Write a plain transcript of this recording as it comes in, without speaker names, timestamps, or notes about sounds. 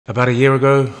About a year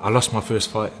ago, I lost my first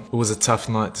fight. It was a tough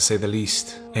night to say the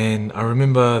least. And I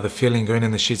remember the feeling going in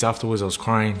the sheds afterwards. I was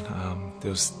crying, there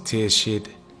was tears shed.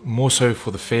 More so for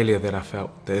the failure that I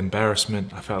felt, the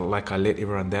embarrassment. I felt like I let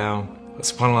everyone down. But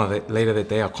subhanAllah, later that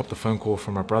day I copped a phone call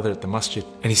from my brother at the masjid.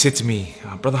 And he said to me,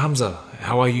 "Brother Hamza,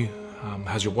 how are you?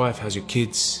 How's your wife? How's your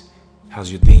kids?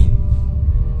 How's your deen?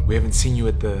 We haven't seen you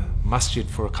at the masjid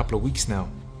for a couple of weeks now.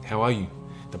 How are you?"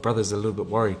 The brother's a little bit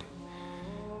worried.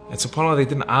 And subhanAllah, they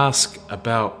didn't ask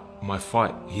about my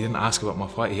fight. He didn't ask about my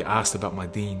fight, he asked about my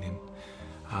deen.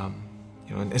 And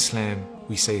in Islam,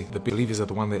 we say the believers are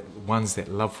the ones that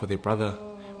love for their brother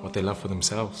what they love for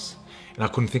themselves. And I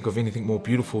couldn't think of anything more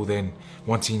beautiful than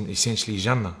wanting essentially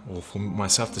Jannah, or for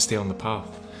myself to stay on the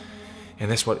path. And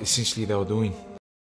that's what essentially they were doing.